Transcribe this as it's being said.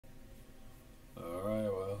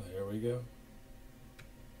go.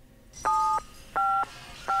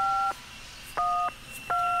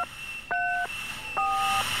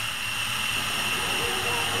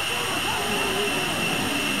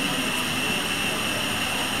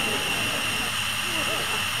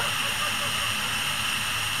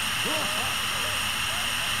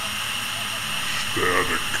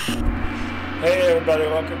 Hey everybody,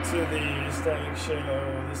 welcome to the Static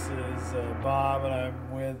Show. This is Bob and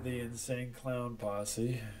I'm with the Insane Clown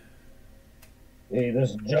Posse. Hey, this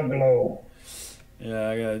is Juggalo. Yeah,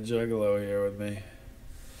 I got a Juggalo here with me.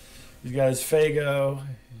 He's got his Fago,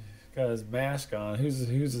 got his mask on. Whose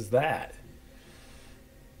is that?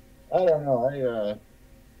 I don't know.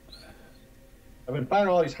 I've been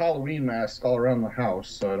finding all these Halloween masks all around the house,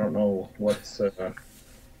 so I don't know what's kind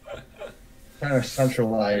of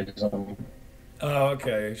centralized them. Oh,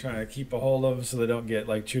 okay. You're trying to keep a hold of them so they don't get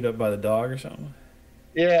like chewed up by the dog or something?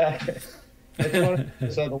 Yeah. So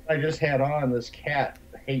the one I just had on, this cat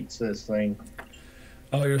hates this thing.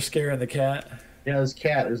 Oh, you're scaring the cat? Yeah, this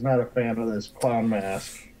cat is not a fan of this clown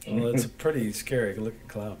mask. Well, it's a pretty scary looking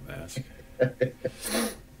clown mask.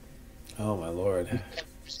 Oh, my Lord.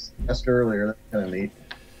 Asked earlier, that's kind of neat.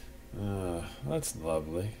 That's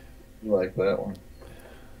lovely. You like that one?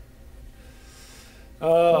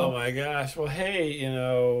 Oh my gosh. Well, hey,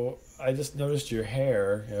 I just noticed your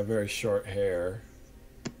hair. You have very short hair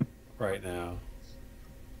right now.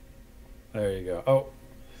 There you go. Oh,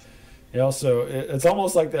 you also, it's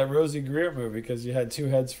almost like that Rosie Greer movie because you had two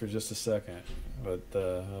heads for just a second. But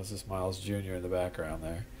that was just Miles Jr. in the background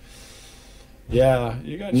there. Yeah,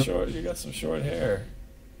 you got some short hair.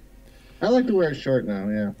 I like to wear it short now,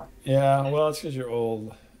 yeah. Yeah, well, it's because you're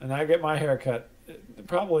old. And I get my hair cut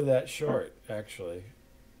probably that short, actually.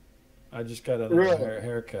 I just got a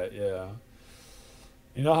haircut, yeah.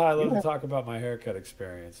 You know how I love to talk about my haircut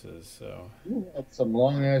experiences, so. You have some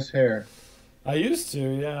long-ass hair. I used to,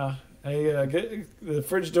 yeah. Get the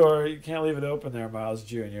fridge door, you can't leave it open there, Miles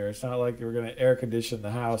Jr. It's not like we're going to air condition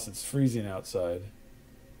the house. It's freezing outside.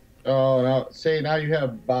 Oh, now you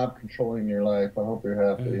have Bob controlling your life. I hope you're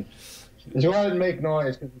happy. Just go ahead and make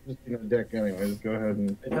noise because it's just being a dick anyway. Just go ahead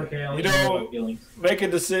and. It's okay. Make a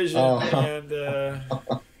decision and.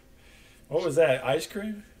 What was that? Ice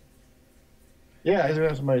cream? Yeah, he's gonna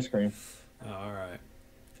have some ice cream. Oh, all right.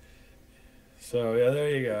 So yeah, there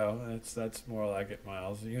you go. That's more like it,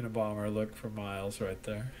 Miles. The Unabomber look for Miles right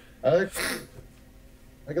there. I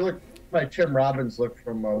can look my Tim Robbins look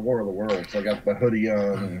from War of the Worlds. I got my hoodie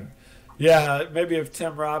on. Yeah, maybe if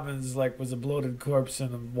Tim Robbins was a bloated corpse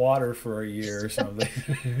in the water for a year or something.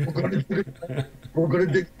 We're gonna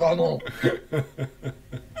dig tunnel.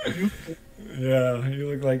 Yeah, you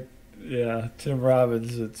look like Tim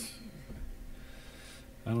Robbins.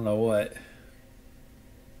 I don't know what.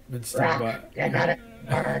 Been stung by. You got it.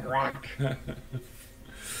 Rock.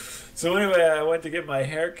 So anyway, I went to get my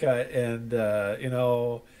hair cut, and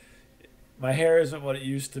my hair isn't what it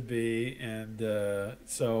used to be, and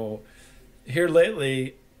so here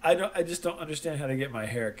lately, I just don't understand how to get my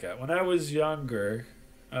hair cut. When I was younger,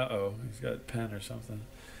 he's got a pen or something.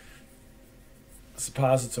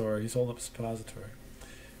 Suppository. He's holding up a suppository.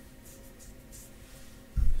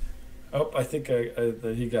 Oh, I think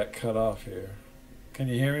that he got cut off here. Can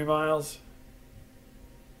you hear me, Miles?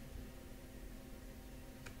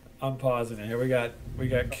 I'm pausing it here. We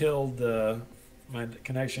got killed. My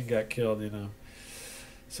connection got killed.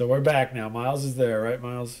 So we're back now. Miles is there, right,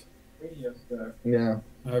 Miles? Yes, sir. Yeah.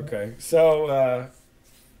 Okay. So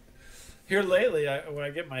here lately, when I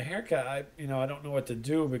get my hair cut, I don't know what to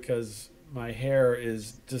do because my hair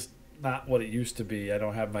is just not what it used to be. I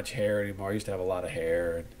don't have much hair anymore. I used to have a lot of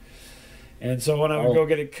hair. And so when I would go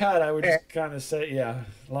get it cut, I would just kind of say, yeah,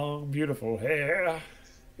 long, beautiful hair.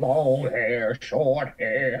 Long hair, short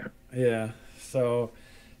hair. Yeah. So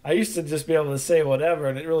I used to just be able to say whatever,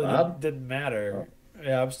 and it really didn't matter.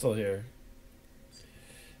 Yeah, I'm still here.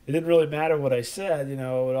 It didn't really matter what I said. It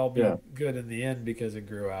would all be good in the end because it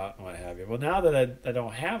grew out and what have you. Well, now that I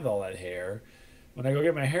don't have all that hair, when I go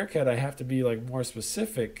get my hair cut, I have to be like more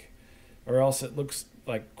specific or else it looks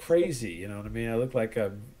like crazy. You know what I mean? I look like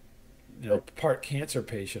a part cancer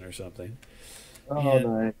patient or something. Oh,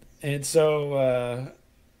 nice. And so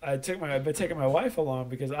I've been taking my wife along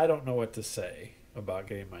because I don't know what to say about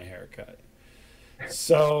getting my hair cut.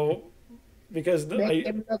 So, because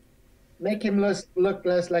make him look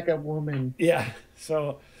less like a woman. Yeah.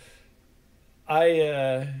 So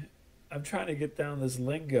I'm trying to get down this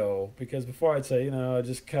lingo because before I'd say,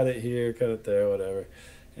 just cut it here, cut it there, whatever.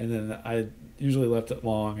 And then I usually left it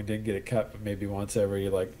long and didn't get it cut, but maybe once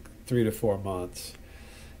every 3 to 4 months.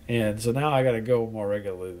 And so now I got to go more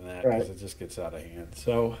regularly than that because it just gets out of hand.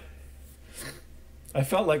 So I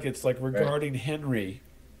felt like it's like regarding Henry.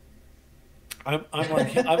 I'm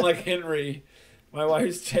like Henry. My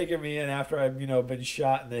wife's taking me in after I've been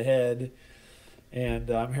shot in the head, and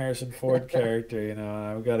I'm Harrison Ford character. And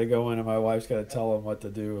I've got to go in, and my wife's got to tell him what to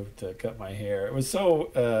do to cut my hair. It was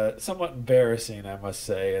so somewhat embarrassing, I must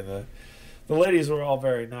say. And the ladies were all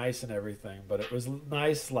very nice and everything, but it was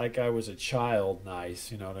nice like I was a child.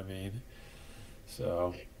 Nice, you know what I mean?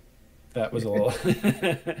 So that was a little.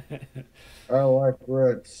 I like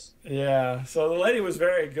Ritz. Yeah. So the lady was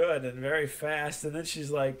very good and very fast, and then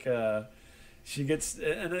she's like, she gets,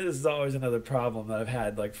 and this is always another problem that I've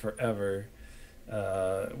had like forever.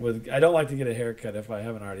 I don't like to get a haircut if I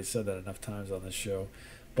haven't already said that enough times on this show,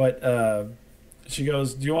 but she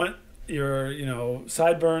goes, "Do you want your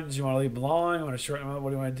sideburns? You want to leave them long? You want to shorten them up? What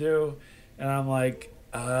do you want to do?" And I'm like,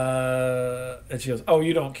 and she goes, "Oh,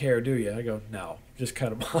 you don't care, do you?" I go, "No, just cut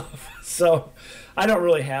them off." So I don't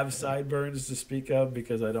really have sideburns to speak of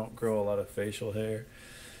because I don't grow a lot of facial hair.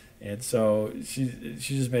 And so she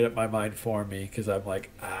just made up my mind for me because I'm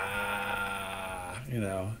like,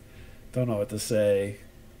 don't know what to say.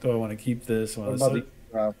 Do I want to keep this? What about the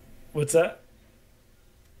unibrow? What's that?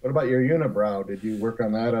 What about your unibrow? Did you work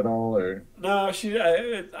on that at all, or? No, I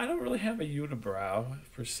don't really have a unibrow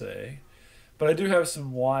per se, but I do have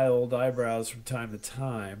some wild eyebrows from time to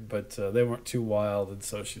time. But they weren't too wild, and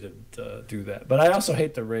so she didn't do that. But I also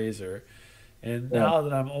hate the razor, and now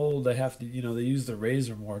that I'm old, I have to. They use the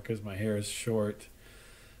razor more because my hair is short.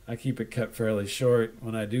 I keep it cut fairly short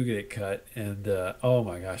when I do get it cut, and oh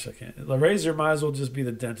my gosh, I can't. The razor might as well just be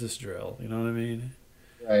the dentist drill. You know what I mean?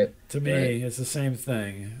 Right. To me, it's the same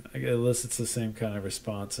thing. It elicits the same kind of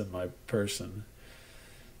response in my person.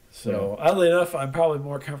 So, oddly enough, I'm probably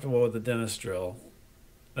more comfortable with the dentist drill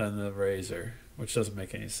than the razor, which doesn't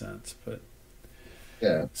make any sense. But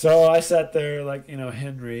yeah. So I sat there like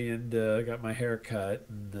Henry and got my hair cut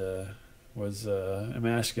and was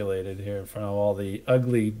emasculated here in front of all the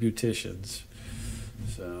ugly beauticians.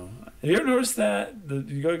 So, have you ever noticed that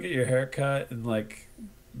you go get your hair cut and like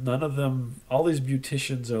none of them, all these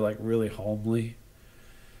beauticians are like really homely?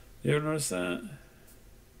 You ever notice that?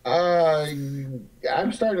 I'm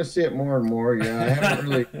starting to see it more and more. Yeah,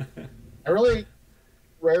 I really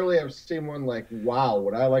rarely have seen one like, wow,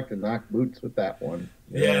 would I like to knock boots with that one?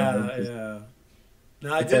 Yeah.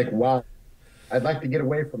 No, it's like, wow, I'd like to get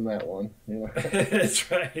away from that one. That's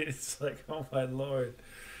right. It's like, oh my Lord,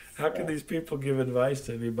 how can these people give advice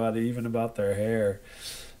to anybody, even about their hair?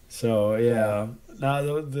 So yeah. Now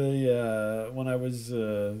the when I was,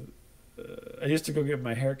 I used to go get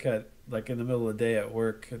my hair cut like in the middle of the day at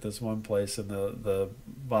work at this one place, and the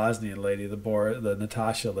Bosnian lady, the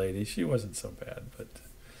Natasha lady, she wasn't so bad, but.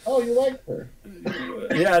 Oh, you liked her?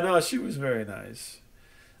 Yeah, no, she was very nice.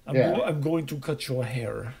 I'm going to cut your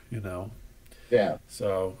hair, Yeah.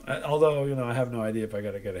 So, although I have no idea if I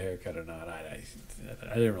got to get a haircut or not. I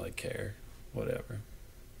didn't really care. Whatever.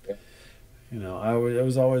 Yeah. It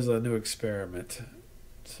was always a new experiment.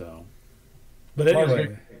 So, but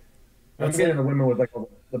anyway, I'm getting the women with like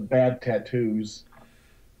the bad tattoos.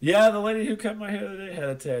 Yeah, the lady who cut my hair today had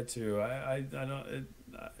a tattoo. I don't.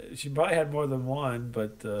 She probably had more than one,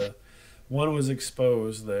 but one was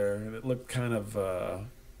exposed there, and it looked kind of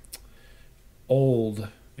old.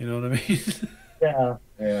 You know what I mean?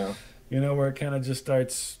 Yeah. Where it kind of just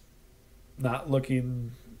starts not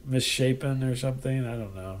looking misshapen or something. I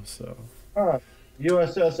don't know. So.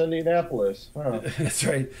 USS Indianapolis. That's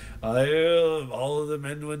right. All of the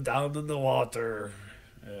men went down in the water.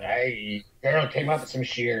 Hey, girl came up with some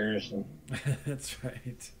shears. That's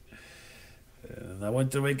right. And I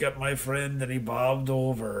went to wake up my friend, and he bobbed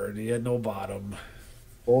over, and he had no bottom.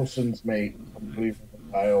 Bosun's mate, complete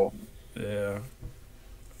tile. Yeah.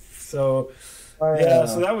 So,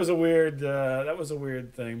 so that was a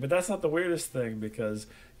weird thing. But that's not the weirdest thing because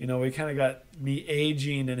we kind of got me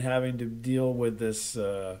aging and having to deal with this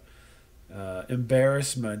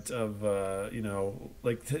embarrassment of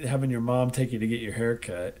like having your mom take you to get your hair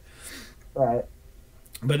cut. Right.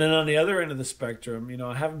 But then on the other end of the spectrum,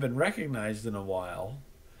 I haven't been recognized in a while.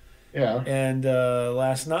 Yeah. And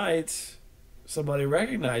last night, somebody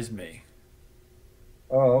recognized me.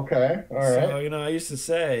 Oh, okay. All right. So, I used to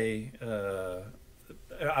say,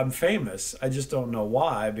 I'm famous. I just don't know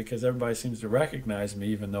why, because everybody seems to recognize me,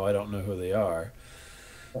 even though I don't know who they are.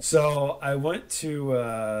 So I went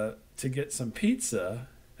to get some pizza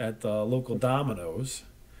at the local Domino's.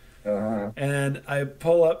 And I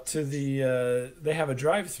pull up to they have a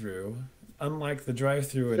drive-through, unlike the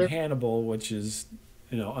drive-through in Hannibal, which is,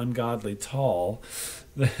 ungodly tall.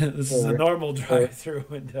 This is a normal drive-through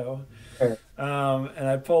window. And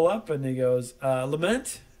I pull up and he goes,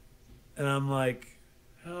 Lament? And I'm like,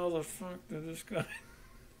 how the fuck did this guy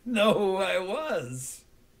know who I was?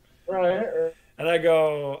 Right. And I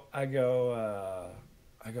go, how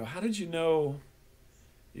did you know,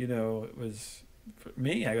 it was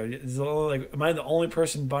me? I go, am I the only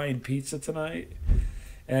person buying pizza tonight?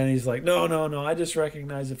 And he's like, no, I just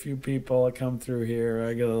recognize a few people that come through here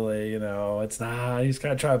regularly, it's not, he's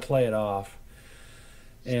kind of trying to play it off.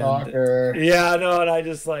 Stalker. And, yeah, no, and I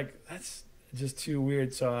just like, that's just too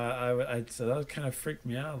weird. So I said, that kind of freaked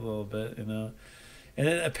me out a little bit, And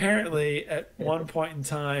then apparently at one point in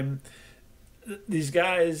time, these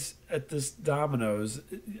guys at this Domino's,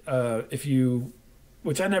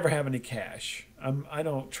 which I never have any cash. I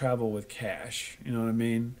don't travel with cash. You know what I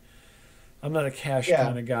mean? I'm not a cash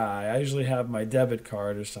kind of guy. I usually have my debit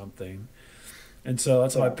card or something. And so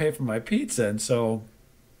that's how I pay for my pizza. And so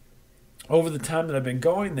over the time that I've been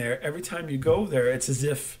going there, every time you go there, it's as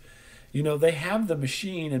if, they have the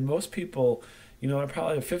machine, and most people,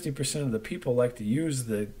 probably 50% of the people like to use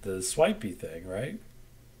the swipey thing, right?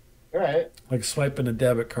 Right. Like swiping a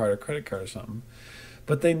debit card or credit card or something.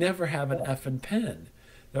 But they never have an effing pen.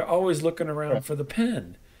 They're always looking around for the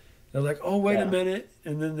pen. They're like, oh, wait a minute.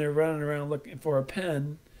 And then they're running around looking for a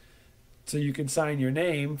pen so you can sign your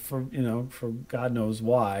name for God knows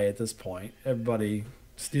why at this point. Everybody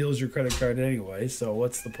steals your credit card anyway, so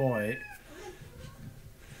what's the point?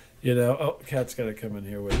 Oh, Kat's got to come in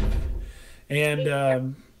here with me.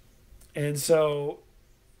 And so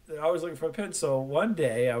they're always looking for a pen. So one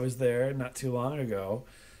day I was there not too long ago,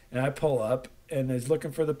 and I pull up, and he's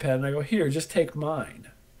looking for the pen. And I go, here, just take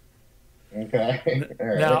mine. Okay. All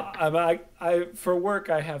right. Now, I for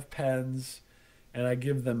work I have pens, and I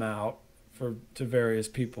give them out to various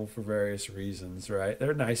people for various reasons. Right?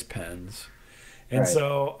 They're nice pens, and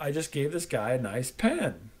so I just gave this guy a nice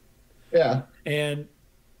pen. Yeah. And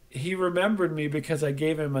he remembered me because I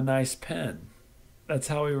gave him a nice pen. That's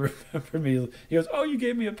how he remembered me. He goes, "Oh, you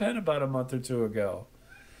gave me a pen about a month or two ago."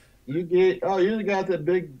 You got that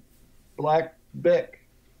big black Bic.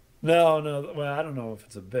 No. Well, I don't know if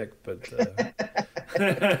it's a Bic, but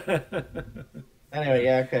anyway,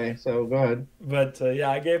 yeah, okay. So go ahead. But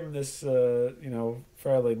I gave him this,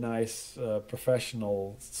 fairly nice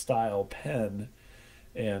professional style pen,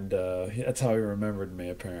 and that's how he remembered me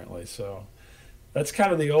apparently. So that's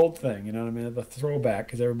kind of the old thing, you know what I mean? The throwback,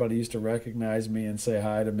 because everybody used to recognize me and say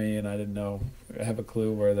hi to me, and I didn't have a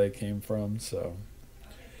clue where they came from. So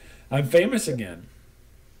I'm famous again.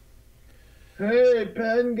 Hey,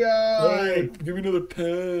 pen guy! Hey, give me another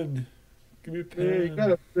pen. Give me a pen. Hey, you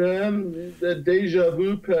got a pen? That deja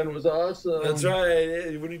vu pen was awesome. That's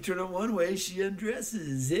right. When you turn it one way, she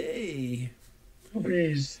undresses. Hey.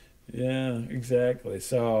 Please. Yeah, exactly.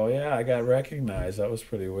 So, I got recognized. That was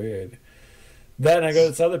pretty weird. Then I go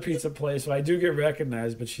to this other pizza place. So I do get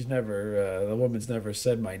recognized, but the woman's never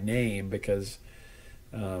said my name because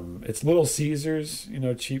it's Little Caesars,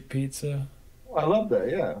 cheap pizza. Oh, I love that,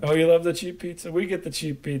 yeah. Oh, you love the cheap pizza? We get the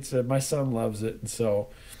cheap pizza. My son loves it. And so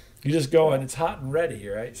you just go and it's hot and ready,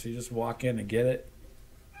 right? So you just walk in and get it.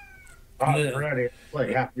 Hot and ready. Like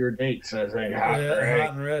half your date says, hey, hot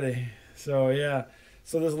and ready. So,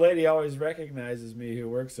 So this lady always recognizes me who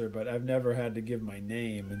works there, but I've never had to give my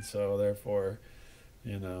name. And so, therefore,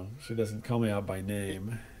 she doesn't call me out by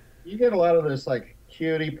name. You get a lot of this, like,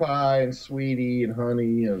 cutie pie and sweetie and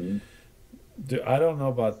honey and... Dude, I don't know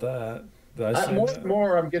about that.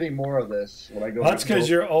 I'm getting more of this when I go. That's because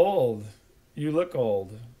you're old. You look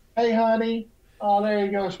old. Hey, honey. Oh, there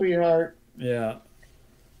you go, sweetheart. Yeah.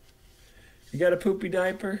 You got a poopy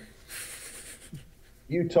diaper?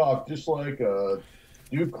 You talk just like a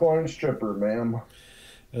Duke-coin stripper, ma'am.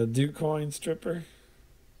 A Duke-coin stripper?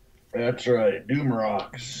 That's right. Doom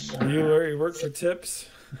rocks. You work for tips?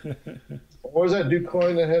 What was that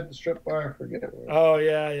Duke-coin that had the strip bar? I forget. Oh,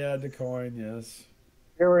 yeah, Duke-coin, yes.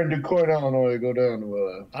 You're in DuQuoin, Illinois. Go down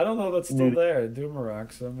to I don't know if that's still there.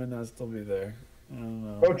 Doomerocks. So it may not still be there. I don't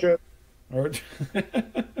know.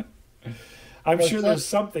 I'm sure there's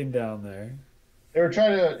something down there. They were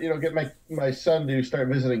trying to, get my son to start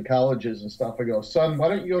visiting colleges and stuff. I go, son, why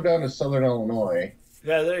don't you go down to Southern Illinois?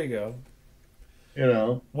 Yeah, there you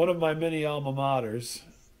go. One of my many alma maters.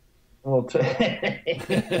 Well,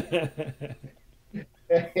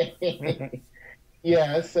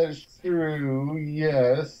 yes, that's true.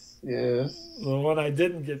 Yes. The one I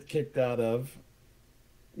didn't get kicked out of.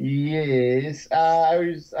 Yes. I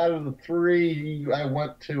was out of the 3 I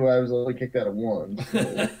went to, I was only kicked out of 1.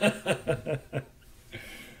 So.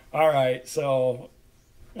 All right. So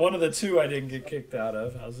one of the 2 I didn't get kicked out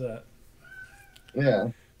of. How's that? Yeah.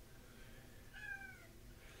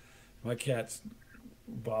 My cat's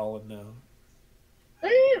bawling now.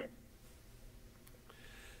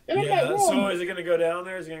 Yeah. So is he going to go down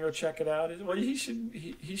there? Is he going to go check it out? Well, he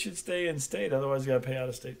should stay in state. Otherwise, you got to pay out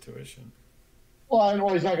of state tuition. Well, I know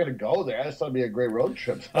he's not going to go there. That's going to be a great road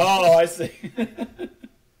trip. Oh, I see.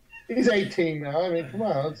 He's 18 now. I mean, come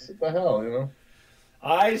on. What the hell, you know?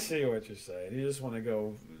 I see what you're saying. You just want to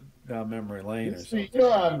go down memory lane or something. You know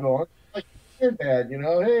where I'm going. Like your dad, you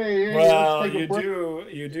know. Hey, well,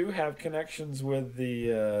 you do have connections with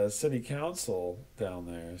the city council down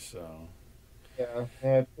there, so.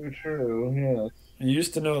 Yeah, true. Yes. You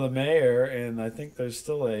used to know the mayor, and I think there's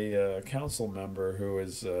still a council member who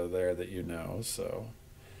is there that you know. So.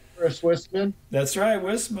 Chris Wisman. That's right,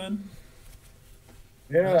 Wisman.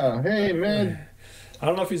 Yeah. Hey, man. I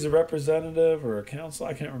don't know if he's a representative or a council.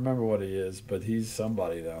 I can't remember what he is, but he's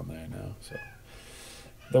somebody down there now. So,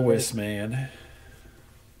 the Wis man.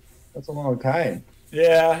 That's a long time.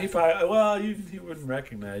 Yeah, he probably. Well, he wouldn't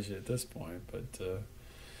recognize you at this point, but.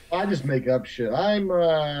 I just make up shit. I'm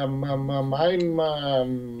Webb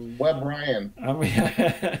Ryan.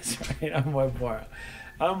 Sorry, I'm Webb Ryan.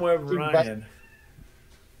 I'm Webb Ryan.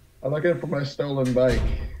 I'm looking for my stolen bike.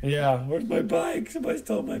 Yeah, where's my bike? Somebody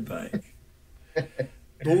stole my bike.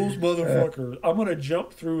 Those motherfuckers. I'm going to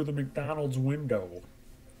jump through the McDonald's window.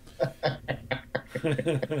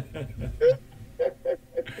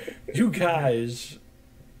 You guys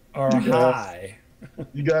are high.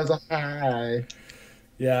 You guys are high.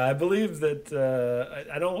 Yeah, I believe that,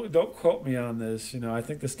 I don't quote me on this. You know, I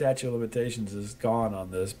think the statute of limitations is gone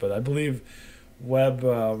on this, but I believe Webb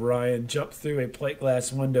Ryan jumped through a plate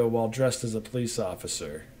glass window while dressed as a police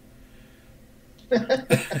officer.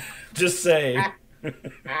 Just say.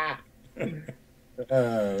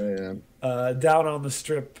 Oh, man. Down on the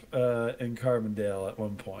strip in Carbondale at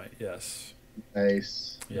one point, yes.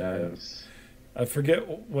 Nice. Yeah. Nice. I forget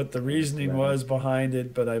what the reasoning was behind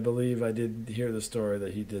it, but I believe I did hear the story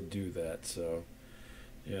that he did do that. So,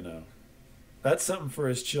 you know, that's something for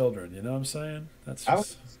his children. You know what I'm saying? That's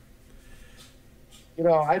just... You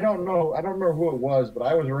know, I don't know who it was, but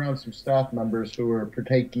I was around some staff members who were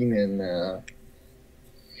partaking in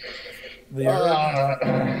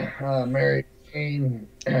Mary Jane.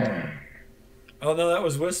 Oh no, that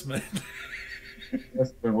was Wisman.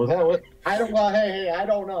 Was that what? I don't. Well, hey, I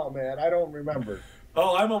don't know, man. I don't remember.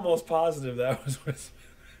 Oh, I'm almost positive that was Wisman.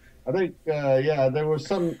 I think, yeah, there was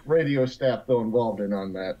some radio staff though involved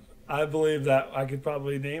on that. I believe that I could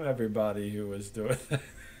probably name everybody who was doing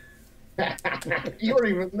that. You weren't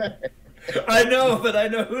even there. I know, but I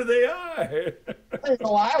know who they are. I didn't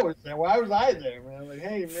know why I was there. Why was I there, man? Like,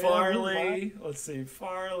 hey, man. Farley. Let's see.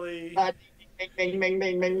 Farley. Ding, ding,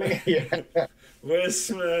 ding, ding, ding. Yeah.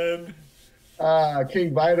 Wisman.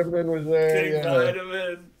 King Vitamin was there. King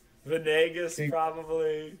Vitamin. Venegas,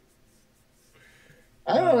 probably.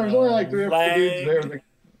 I don't know. There was only like 3 or 4 dudes there.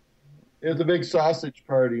 It was a big sausage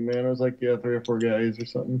party, man. It was like, 3 or 4 guys or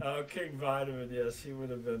something. Oh, King Vitamin, yes. He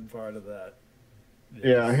would have been part of that. Yes.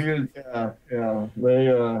 Yeah, he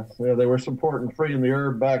was, they were supporting freeing the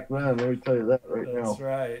herb back then. Let me tell you that now. That's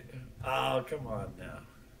right. Oh, come on now.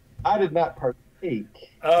 I did not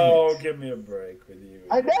partake. Oh, give me a break with you.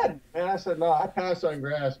 I did. And I said, no, I pass on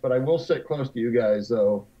grass, but I will sit close to you guys,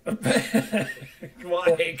 though.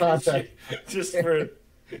 Why? Just for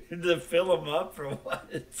to fill them up for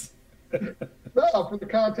what? No, for the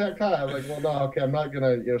contact high. I'm like, well, no, okay, I'm not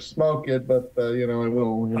going to smoke it, but, I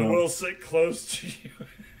will. I will sit close to you.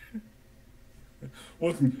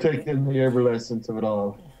 You take in the everlessence of it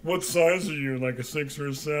all. What size are you? Like a 6 or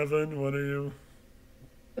a 7? What are you?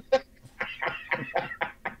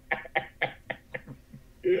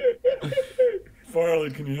 Farley,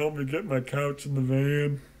 can you help me get my couch in the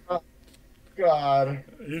van? Oh, God.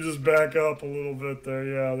 You just back up a little bit there.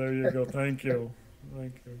 Yeah, there you go. Thank you.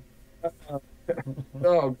 Thank you.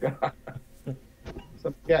 Oh, God.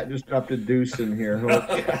 Some cat just dropped a deuce in here.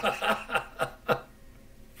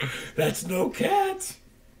 That's no cat.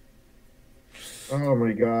 Oh,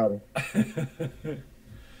 my God.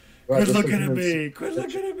 Quit looking at me. Quit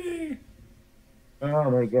looking at me. Oh,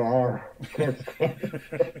 my God.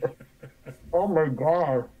 Oh, my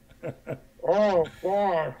God. Oh,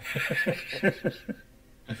 God.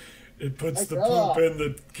 It puts the poop in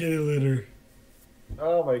the kitty litter.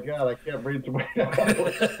 Oh, my God. I can't breathe through my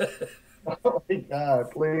nose. Oh, my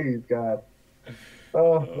God. Please, God.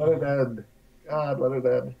 Oh, let it end. God, let it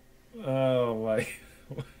end. Oh, my.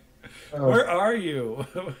 Where are you?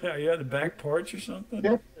 Are you at the back porch or something?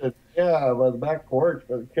 Kitchen. Yeah, by the back porch,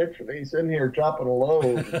 by the kitchen. He's in here chopping a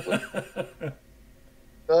load.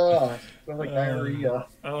 Oh, it's like diarrhea.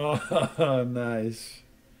 Oh, nice.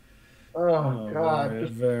 Oh, God. Boy,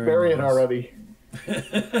 just bury it already.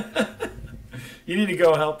 You need to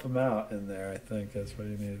go help him out in there. I think that's what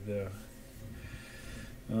you need to do.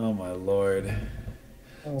 Oh my Lord!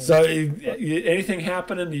 So, anything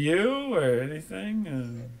happening to you or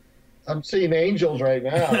anything? I'm seeing angels right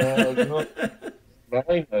now.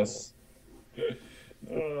 Blindness.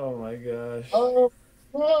 Oh my gosh!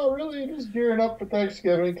 Well, really, just gearing up for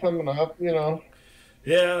Thanksgiving coming up. Yeah,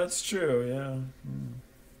 that's true. Yeah.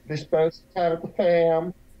 They spend some time with the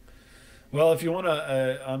fam. Well, if you want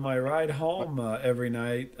to, on my ride home every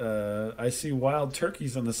night, I see wild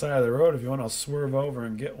turkeys on the side of the road. If you want, I'll swerve over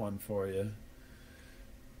and get one for you.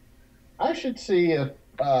 I should see if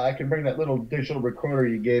I can bring that little digital recorder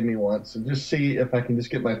you gave me once and just see if I can just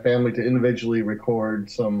get my family to individually record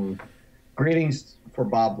some greetings for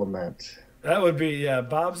Bob Lament. That would be, yeah,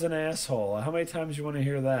 Bob's an asshole. How many times do you want to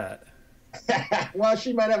hear that? Well,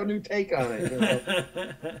 she might have a new take on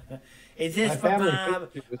it. Is this for Bob?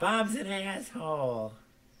 Bob's an asshole.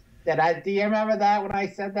 Do you remember that when I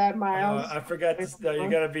said that, Miles? I forgot to. You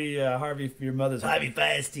got to be Harvey for your mother's. Harvey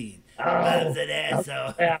Feinstein. Bob's an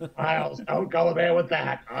asshole. Yeah, Miles, don't go there with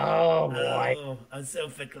that. Oh, boy. Oh, I'm so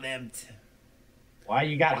verklempt. Why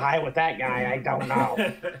you got high with that guy, I don't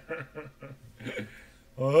know.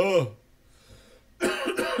 Oh.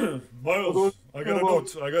 Miles, I got a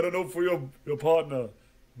note. I got a note for your partner.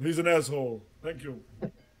 He's an asshole. Thank you.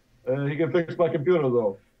 He can fix my computer,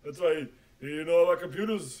 though. That's right. You know about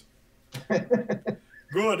computers?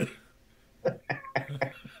 Good.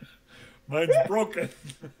 Mine's broken.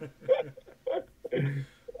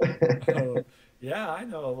 Yeah, I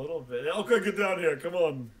know a little bit. Okay, get down here. Come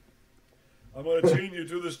on. I'm going to chain you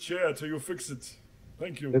to this chair till you fix it.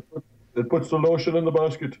 Thank you. It puts the lotion in the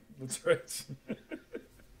basket. That's right.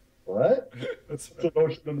 What? That's the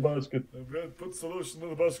lotion in the basket. It puts the lotion in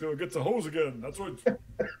the basket. It gets a hose again. That's right.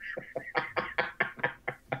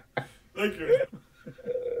 Thank you.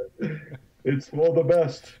 It's for the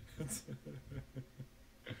best.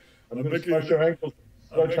 I'm making a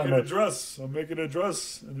dress. I'm making a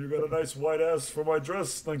dress, and you got a nice white ass for my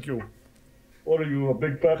dress. Thank you. What are you, a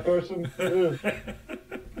big fat person?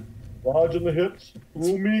 Large in the hips,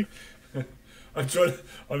 roomy. I'm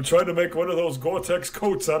trying to make one of those Gore-Tex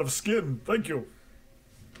coats out of skin. Thank you.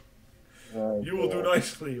 You will do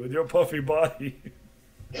nicely with your puffy body.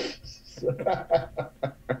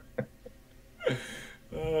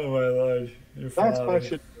 Oh my Lord! That's what I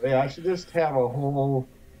should. Yeah, I should just have a whole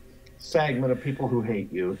segment of people who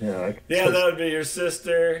hate you. Yeah, that would be your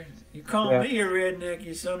sister. You call me a redneck,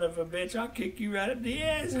 you son of a bitch. I'll kick you right up the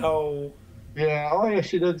asshole. Yeah, oh yeah,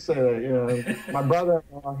 she did say that. Yeah, my brother,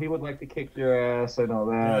 he would like to kick your ass. I know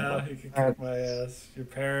that. Yeah, he could kick my ass. Your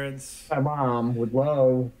parents. My mom would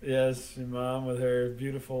love. Yes, your mom with her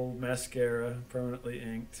beautiful mascara, permanently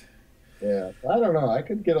inked. Yeah, I don't know. I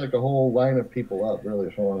could get like a whole line of people up, really,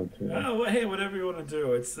 if I wanted to. Oh, well, hey, whatever you want to do.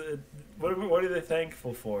 What are they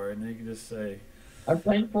thankful for? And you can just say, I'm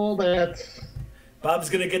thankful that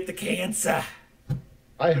Bob's gonna get the cancer.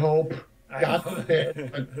 I hope.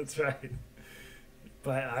 That's right.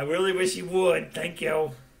 But I really wish he would. Thank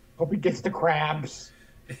you. Hope he gets the crabs.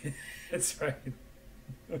 That's right.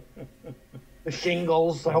 The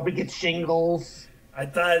shingles. I hope he gets shingles. I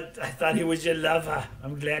thought he was your lover.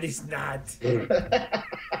 I'm glad he's not.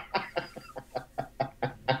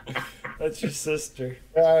 That's your sister.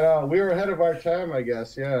 Yeah, I know. We were ahead of our time, I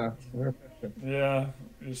guess. Yeah. Yeah.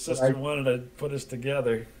 Your sister wanted to put us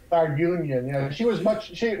together. Our union. Yeah. She was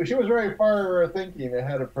very far thinking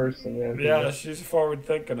ahead of person. Yeah, she's forward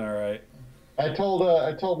thinking. All right. I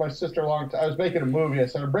told my sister a long time. I was making a movie. I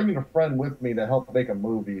said I'm bringing a friend with me to help make a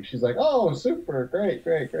movie. She's like, "Oh, super, great."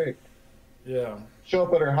 Yeah. Show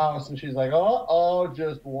up at her house and she's like, "Oh,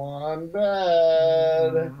 just one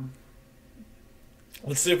bed." Mm-hmm.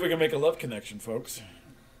 Let's see if we can make a love connection, folks.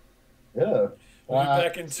 Yeah. We'll be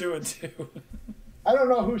back in 2 and 2. I don't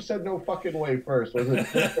know who said no fucking way first. Was it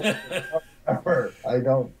her? I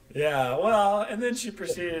don't. Yeah, well, and then she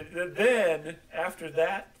proceeded. Then, after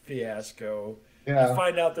that fiasco, you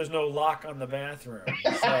find out there's no lock on the bathroom.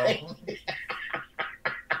 So.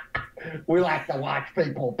 We like to watch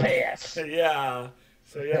people piss. Yeah.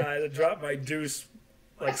 So, yeah, I had to drop my deuce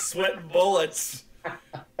like sweating bullets.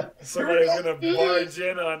 Somebody's going to barge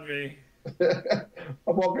in on me.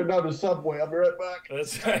 I'm walking down the subway. I'll be right back.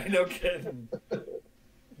 That's right. No kidding.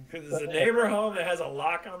 There's a neighbor home that has a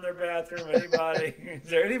lock on their bathroom. Is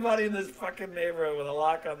there anybody in this fucking neighborhood with a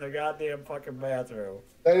lock on their goddamn fucking bathroom?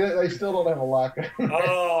 They still don't have a lock.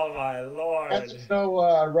 Oh, my Lord. There's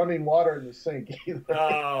no running water in the sink either.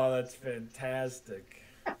 Oh, that's fantastic.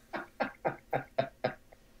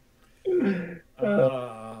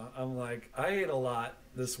 I'm like, I ate a lot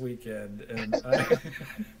this weekend, and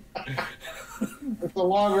a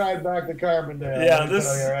long ride back to Carbondale. Yeah,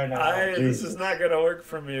 this is not going to work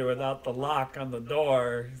for me without the lock on the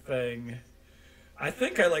door thing. I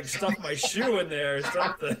think I like stuffed my shoe in there or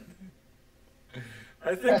something.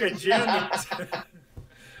 I think I jammed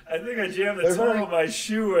the toe of my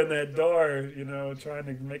shoe in that door, trying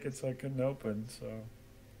to make it so I couldn't open. So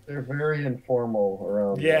they're very informal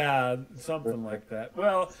around. Yeah, something like that.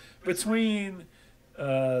 Well, between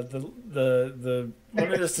the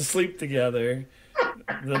wanting us to sleep together,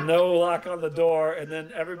 the no lock on the door, and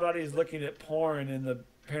then everybody's looking at porn in the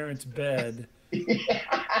parents' bed.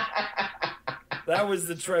 That was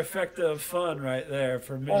the trifecta of fun right there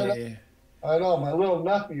for me. I know my little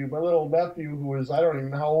nephew who was, I don't even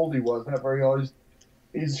know how old he was,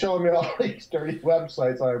 he's showing me all these dirty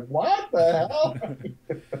websites. I'm like, what the hell?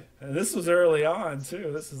 And this was early on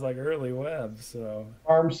too. This is like early web, so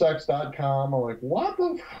armsex.com. I'm like, what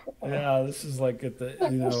the Yeah, this is like at the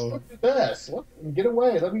look at this. Get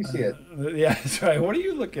away, let me see it. Yeah, that's right. What are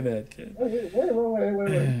you looking at, kid?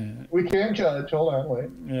 Wait. We can't judge. Hold on, wait.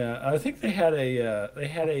 Yeah, I think they had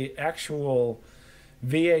a actual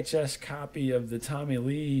VHS copy of the Tommy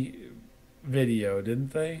Lee video,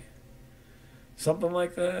 didn't they? Something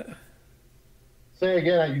like that. Say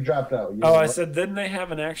again, you dropped out. I said, didn't they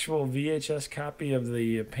have an actual VHS copy of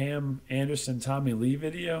the Pam Anderson Tommy Lee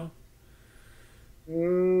video? I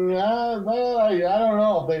don't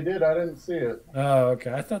know if they did. I didn't see it. Oh,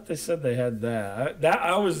 okay. I thought they said they had that.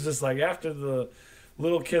 I was just like, after the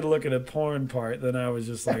little kid looking at porn part, then I was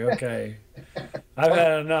just like, okay, I've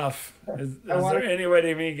had enough. Is there any way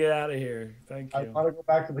to me get out of here? Thank you. I want to go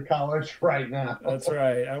back to the college right now. That's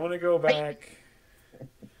right. I want to go back.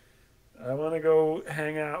 I want to go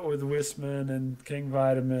hang out with Wisman and King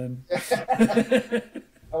Vitamin.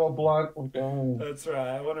 I'm a blunt. That's right.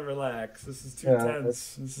 I want to relax. This is too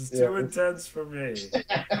tense. This is too intense for me.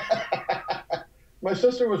 My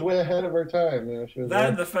sister was way ahead of her time. She was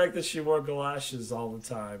and the fact that she wore galoshes all the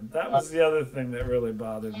time. That was the other thing that really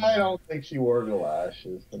bothered me. I don't think she wore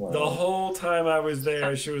galoshes. The whole time I was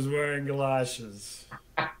there, she was wearing galoshes.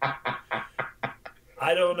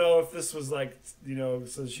 I don't know if this was like,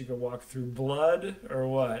 so she could walk through blood or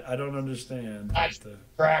what. I don't understand.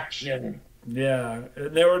 Traction. Yeah.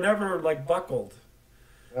 And they were never like buckled.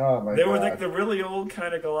 Oh my God. They were like the really old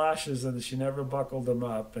kind of galoshes, and she never buckled them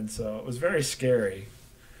up, and so it was very scary.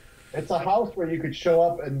 It's a house where you could show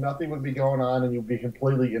up and nothing would be going on, and you'd be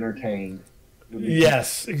completely entertained.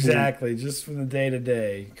 Yes, exactly. Just from the day to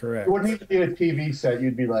day, correct. It wouldn't even be a TV set.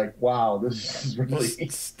 You'd be like, "Wow, this is really."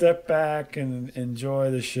 Just step back and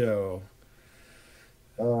enjoy the show.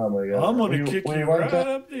 Oh my God! I'm gonna kick you right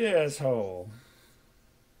up the asshole.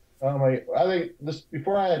 Oh my! I think this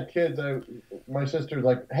before I had kids. My sister's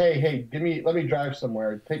like, "Hey, let me drive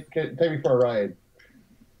somewhere. Take me for a ride."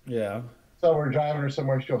 Yeah. So we're driving her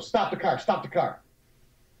somewhere. She goes, "Stop the car!"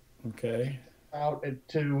 Okay. Out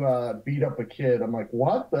to beat up a kid. I'm like,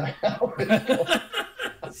 what the hell?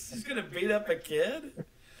 She's gonna beat up a kid?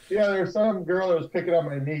 Yeah, there's some girl that was picking on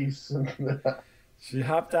my niece. She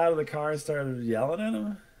hopped out of the car and started yelling at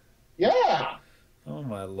him? Yeah. Oh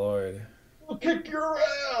my Lord. I'll kick your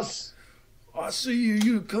ass. I see you,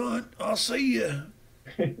 you cunt. I see you.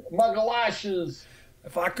 My galoshes.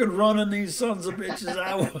 If I could run in these sons of bitches,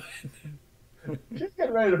 I would. She's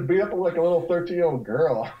getting ready to beat up like a little 13-year-old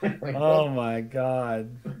girl. Like, oh my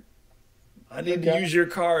God. I need to use your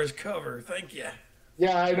car as cover. Thank you.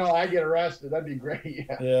 Yeah, I know. I get arrested. That'd be great.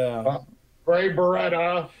 Yeah. Gray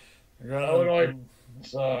Beretta. Illinois.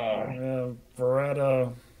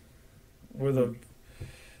 Beretta with a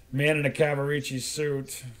man in a Cavaricci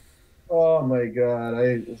suit. Oh my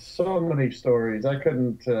God! So many stories. I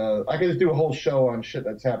couldn't. I could just do a whole show on shit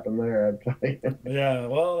that's happened there. I'm telling you. Yeah.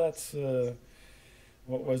 Well, that's.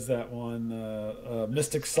 What was that one?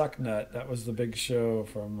 Mystic Sucknut. That was the big show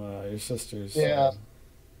from your sister's. Yeah.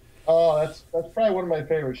 Oh, that's probably one of my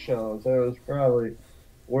favorite shows. It was probably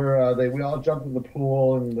where we all jumped in the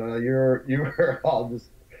pool and you were all just.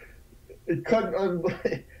 You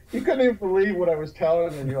couldn't even believe what I was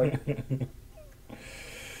telling, and you're like.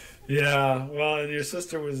 Yeah. Well, and your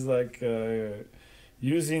sister was like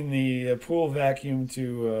using the pool vacuum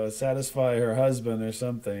to satisfy her husband or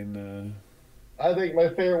something. I think my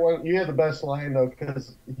favorite one, you had the best line, though,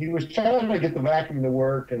 because he was trying to get the vacuum to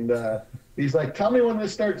work, and he's like, tell me when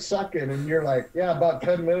this starts sucking, and you're like, yeah, about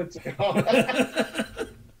 10 minutes ago.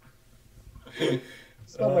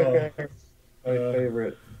 Still my favorite. My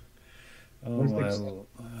favorite.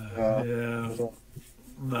 Oh, yeah.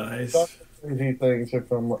 Nice. Crazy things are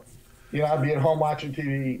from, I'd be at home watching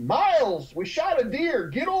TV. Miles, we shot a deer.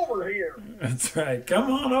 Get over here. That's right. Come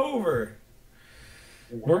on over.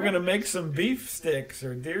 We're gonna make some beef sticks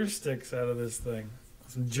or deer sticks out of this thing.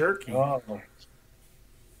 Some jerky. Oh.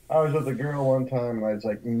 I was with a girl one time, and I was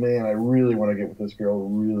like, man, I really want to get with this girl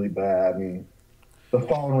really bad. And the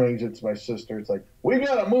phone rings. It's my sister. It's like, we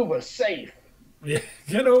gotta move a safe. Yeah,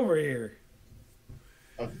 get over here.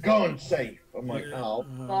 A gun safe. I'm like, oh,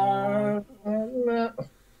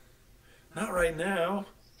 not right now.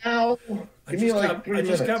 Ow. I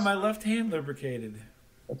just got my left hand lubricated.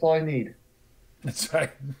 That's all I need. That's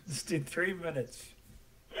right. Just need 3 minutes.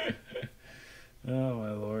 Oh,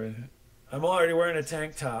 my Lord. I'm already wearing a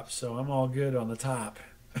tank top, so I'm all good on the top.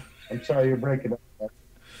 I'm sorry you're breaking up.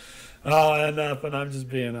 Oh, nothing. I'm just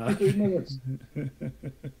being honest.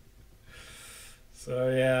 So,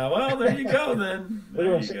 yeah. Well, there you go, then.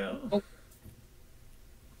 There you go.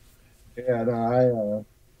 Yeah, no,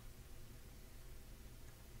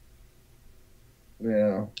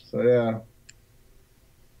 yeah, so yeah.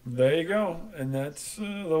 There you go. And that's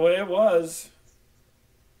the way it was.